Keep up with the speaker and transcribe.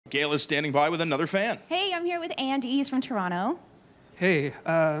Gail is standing by with another fan. Hey, I'm here with Andy. He's from Toronto. Hey,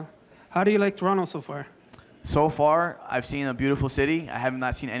 how do you like Toronto so far? So far, I've seen a beautiful city. I have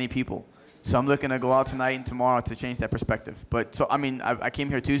not seen any people. So I'm looking to go out tonight and tomorrow to change that perspective. But so, I mean, I came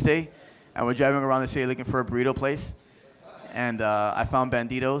here Tuesday, and we're driving around the city looking for a burrito place. And I found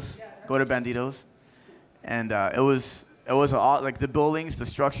Banditos. Go to Banditos. And it was like the buildings, the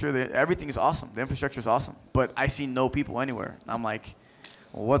structure, everything is awesome. The infrastructure is awesome. But I see no people anywhere. And I'm like,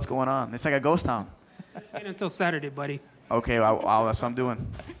 well, what's going on? It's like a ghost town. Wait until Saturday, buddy. Okay, that's what I'm doing.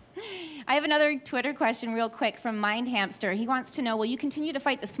 I have another Twitter question real quick from Mind Hamster. He wants to know, will you continue to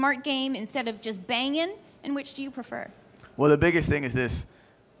fight the smart game instead of just banging? And which do you prefer? Well, the biggest thing is this.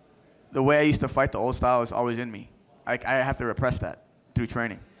 The way I used to fight the old style is always in me. I have to repress that through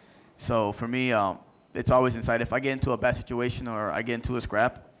training. So for me, it's always inside. If I get into a bad situation or I get into a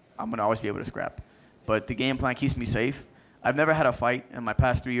scrap, I'm going to always be able to scrap. But the game plan keeps me safe. I've never had a fight in my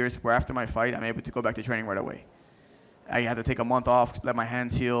past 3 years where after my fight, I'm able to go back to training right away. I had to take a month off, let my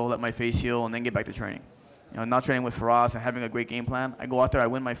hands heal, let my face heal, and then get back to training. You know, not training with Faraz and having a great game plan. I go out there, I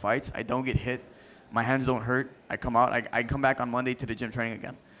win my fights, I don't get hit, my hands don't hurt. I come out, I come back on Monday to the gym training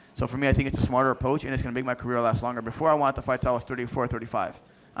again. So for me, I think it's a smarter approach, and it's going to make my career last longer. Before I wanted to fight till I was 34, 35.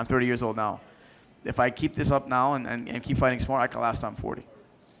 I'm 30 years old now. If I keep this up now and keep fighting smart, I can last till I'm 40.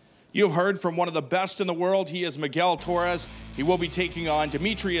 You have heard from one of the best in the world. He is Miguel Torres. He will be taking on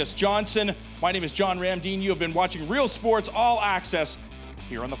Demetrius Johnson. My name is John Ramdeen. You have been watching Real Sports All Access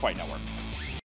here on the Fight Network.